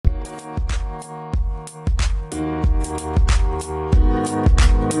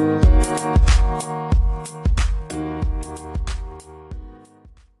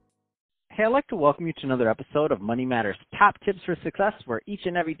Hey, I'd like to welcome you to another episode of Money Matters Top Tips for Success, where each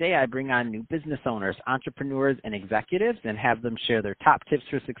and every day I bring on new business owners, entrepreneurs, and executives and have them share their top tips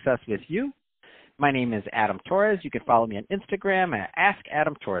for success with you. My name is Adam Torres. You can follow me on Instagram at Ask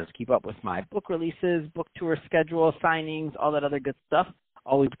Adam Torres. Keep up with my book releases, book tour schedule, signings, all that other good stuff.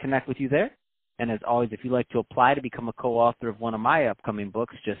 Always connect with you there. And as always, if you'd like to apply to become a co-author of one of my upcoming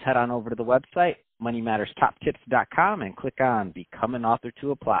books, just head on over to the website, moneymatterstoptips.com, and click on Become an Author to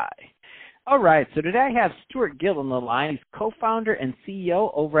apply. All right, so today I have Stuart Gill on the line. He's co-founder and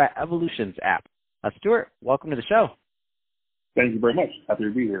CEO over at Evolutions App. Stuart, welcome to the show. Thank you very much. Happy to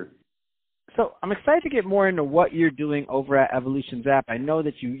be here. So I'm excited to get more into what you're doing over at Evolutions App. I know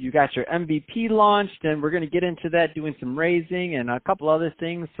that you got your MVP launched, and we're going to get into that, doing some raising and a couple other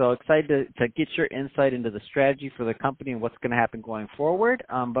things. So excited to get your insight into the strategy for the company and what's going to happen going forward.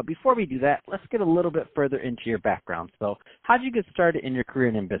 But before we do that, let's get a little bit further into your background. So how did you get started in your career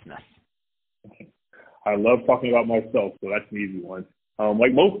and in business? I love talking about myself, so that's an easy one.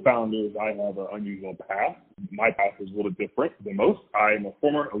 Like most founders, I have an unusual path. My path is a little different than most. I am a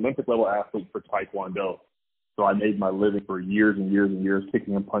former Olympic-level athlete for Taekwondo. So I made my living for years and years and years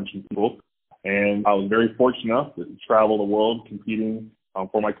kicking and punching people. And I was very fortunate enough to travel the world competing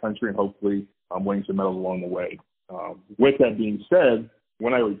for my country and hopefully winning some medals along the way. With that being said,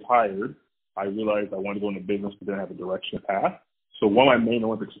 when I retired, I realized I wanted to go into business but didn't have a direction path. So one of my main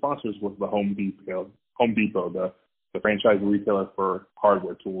Olympic sponsors was the Home Depot, the franchise retailer for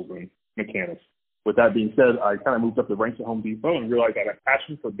hardware tools and mechanics. With that being said, I kind of moved up the ranks at Home Depot and realized I had a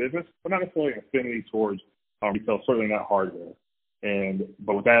passion for business, but not necessarily an affinity towards retail, certainly not hardware.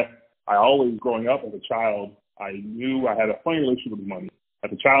 But with that, I always, growing up as a child, I knew I had a funny relationship with money.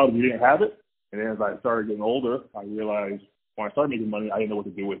 As a child, we didn't have it. And then as I started getting older, I realized when I started making money, I didn't know what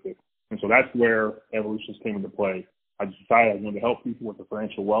to do with it. And so that's where Evolutions came into play. I decided I wanted to help people with the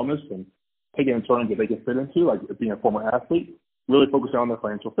financial wellness and take it in terms that they can fit into, like being a former athlete, really focusing on their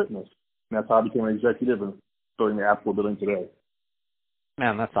financial fitness. And that's how I became an executive and starting the app we're building today.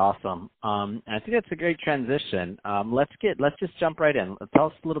 Man, that's awesome. And I think that's a great transition. Let's just jump right in. Tell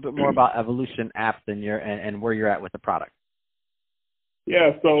us a little bit more about Evolution App and where you're at with the product.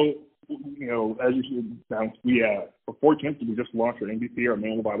 Yeah, so, as you announced, we are fortunate that we just launched our MVP, our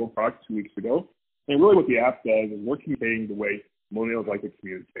minimum viable product, 2 weeks ago. And really what the app does is we're communicating the way millennials like to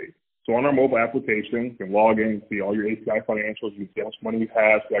communicate. So on our mobile application, you can log in, see all your API financials, you can see how much money you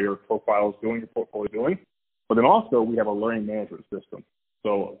have, see how your profile is doing, your portfolio is doing. But then also we have a learning management system.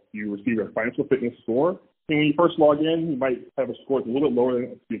 So you receive a financial fitness score. And when you first log in, you might have a score that's a little bit lower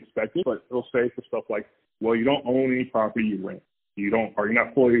than be expected, but it'll say for stuff like, well, you don't own any property you rent. You're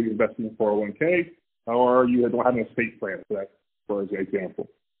not fully invested in 401k, or you don't have an estate plan, for example.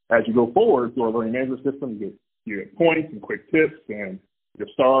 As you go forward through our learning management system, you get points and quick tips, and your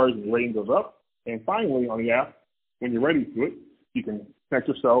stars and your rating goes up. And finally, on the app, when you're ready to it, you can connect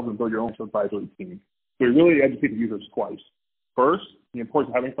yourself and build your own advisory team. So we really educate the users twice. First, the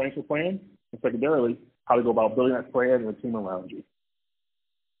importance of having a financial plan, and secondarily, how to go about building that plan and a team around you.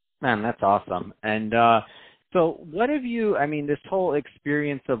 Man, that's awesome. And so what have you, this whole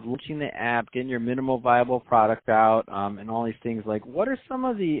experience of launching the app, getting your minimal viable product out, and all these things, like what are some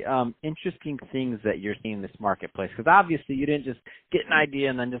of the interesting things that you're seeing in this marketplace? Because obviously you didn't just get an idea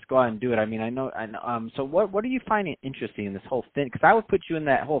and then just go out and do it. I know. So what are you finding interesting in this whole thing? Because I would put you in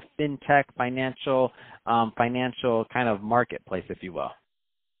that whole fintech, financial kind of marketplace, if you will.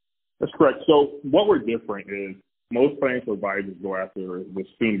 That's correct. So what we're different is most financial advisors go after the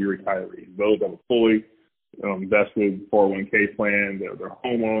soon-to-be retirees, those that are fully invested 401k plan, they're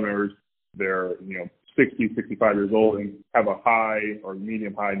homeowners, they're 60, 65 years old and have a high or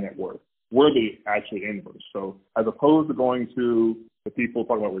medium high net worth. We're the actually inverse. So as opposed to going to the people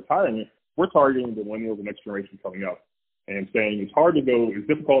talking about retirement, we're targeting the millennials, the next generation coming up, and saying it's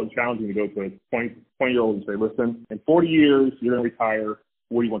difficult and challenging to go to a 20-year-old and say, listen, in 40 years you're going to retire.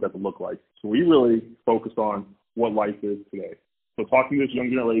 What do you want that to look like? So we really focus on what life is today. So talking to this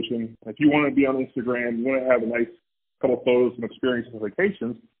young generation, if you want to be on Instagram, you want to have a nice couple of photos, some experiences and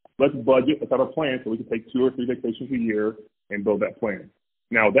vacations, let's budget, let's have a plan so we can take 2 or 3 vacations a year and build that plan.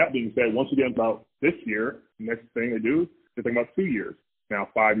 Now, that being said, once we get about this year, the next thing they do is they think about 2 years. Now,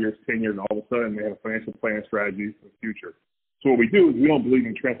 5 years, 10 years, and all of a sudden they have a financial plan strategy for the future. So what we do is we don't believe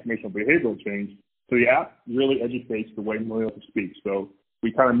in transformational behavioral change. So the app really educates the way millennials speak. So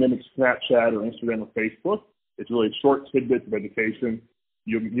we kind of mimic Snapchat or Instagram or Facebook. It's really short tidbits of education.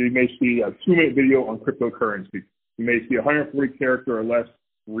 You may see a 2-minute video on cryptocurrency. You may see a 140-character or less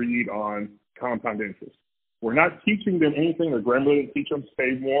read on compound interest. We're not teaching them anything their grandmother didn't teach them,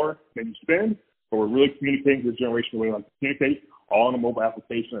 save more than you spend, but we're really communicating to the generation the way we like to communicate all in a mobile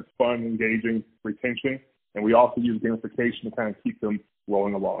application that's fun, engaging, retention. And we also use gamification to kind of keep them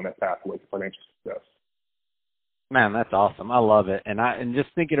rolling along that pathway to financial success. Man, that's awesome. I love it. And just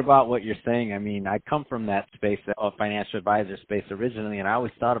thinking about what you're saying, I mean, I come from that space of financial advisor space originally, and I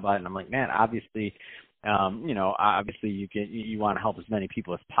always thought about it, and I'm like, man, obviously, obviously you want to help as many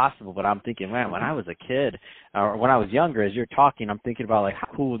people as possible, but I'm thinking, man, when I was a kid or when I was younger, as you're talking, I'm thinking about like how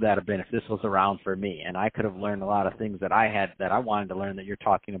cool would that have been if this was around for me, and I could have learned a lot of things that I wanted to learn that you're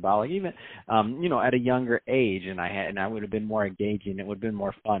talking about, like even at a younger age, and I would have been more engaging. It would have been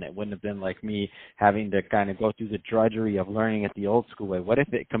more fun. It wouldn't have been like me having to kind of go through the drudgery of learning it the old school way. What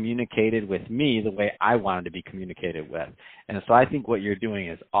if it communicated with me the way I wanted to be communicated with? And so I think what you're doing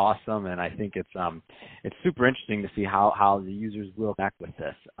is awesome, and I think it's super interesting to see how the users will connect with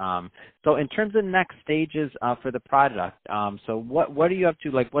this. So in terms of next stages for the product, so what are you up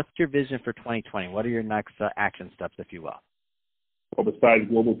to? Like, what's your vision for 2020? What are your next action steps, if you will? Well, besides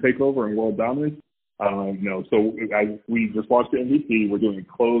global takeover and world dominance, so as we just launched the MVP, we're doing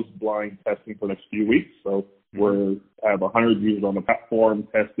closed blind testing for the next few weeks. So we have 100 users on the platform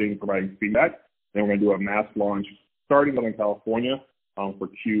testing, providing feedback. Then we're going to do a mass launch starting in California for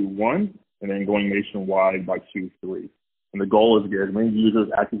Q1, and then going nationwide by Q3. And the goal is to get as many users,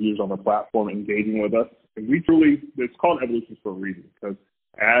 active users on the platform engaging with us. And it's called Evolutions for a reason, because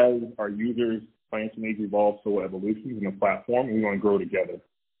as our users' financial needs evolve, so will Evolutions in the platform, and we want to grow together.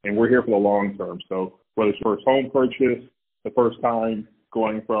 And we're here for the long term. So whether it's your first home purchase, the first time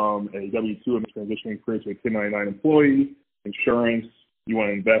going from a W-2 and transitioning career to a 1099 employee, insurance, you want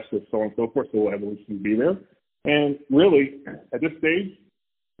to invest with so on and so forth, so will Evolutions be there. And really, at this stage,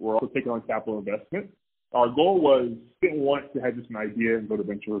 we're also taking on capital investment. Our goal was, didn't want to have just an idea and go to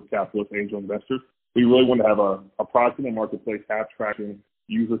venture capitalists, angel investors. We really want to have a product in the marketplace, have traction,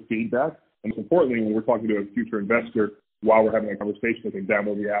 user feedback. And most importantly, when we're talking to a future investor, while we're having a conversation, they can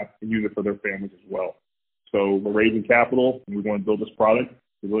download the app and use it for their families as well. So we're raising capital, and we want to build this product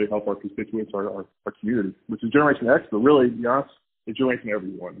to really help our constituents, our community, which is Generation X, but really, to be honest, it's Generation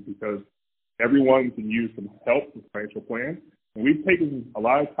everyone, because everyone can use some help with financial plans. And we've taken a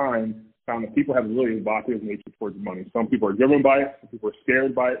lot of time, found that people have a really evocative nature towards money. Some people are driven by it, some people are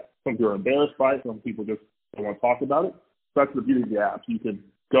scared by it, some people are embarrassed by it, some people just don't want to talk about it. So that's the beauty of the app. You can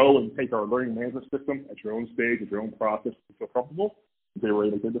go and take our learning management system at your own stage, at your own process, and feel comfortable, and they're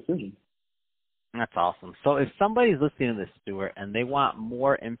ready to make a decision. That's awesome. So if somebody's listening to this, Stuart, and they want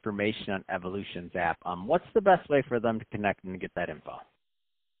more information on Evolutions app, what's the best way for them to connect and get that info?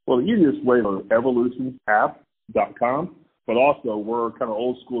 Well, the easiest way is evolutionsapp.com. But also, we're kind of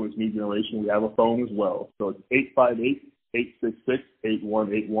old school in this new generation. We have a phone as well. So it's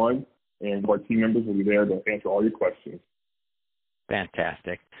 858-866-8181, and our team members will be there to answer all your questions.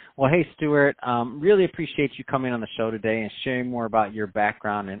 Fantastic. Well, hey, Stuart, really appreciate you coming on the show today and sharing more about your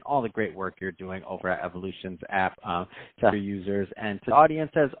background and all the great work you're doing over at Evolutions app to your users. And to the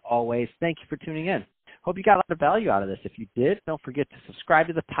audience, as always, thank you for tuning in. Hope you got a lot of value out of this. If you did, don't forget to subscribe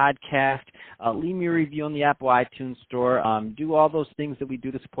to the podcast, leave me a review on the Apple iTunes Store, do all those things that we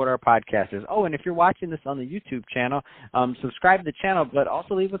do to support our podcasters. Oh, and if you're watching this on the YouTube channel, subscribe to the channel, but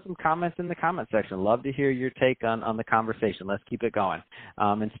also leave us some comments in the comment section. Love to hear your take on the conversation. Let's keep it going.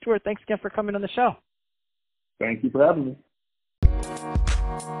 And Stuart, thanks again for coming on the show. Thank you for having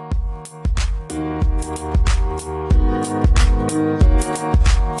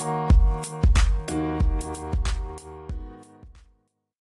me.